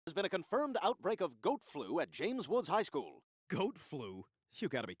There's been a confirmed outbreak of goat flu at James Woods High School. Goat flu? You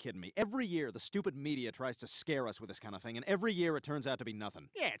gotta be kidding me. Every year, the stupid media tries to scare us with this kind of thing, and every year it turns out to be nothing.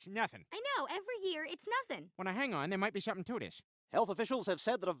 Yeah, it's nothing. I know, every year it's nothing. Well, now hang on, there might be something to this. Health officials have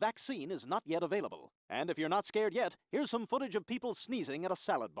said that a vaccine is not yet available. And if you're not scared yet, here's some footage of people sneezing at a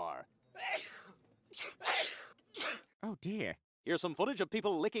salad bar. Oh, dear. Here's some footage of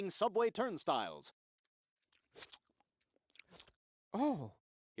people licking subway turnstiles. Oh.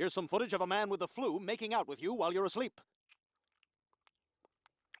 Here's some footage of a man with the flu making out with you while you're asleep.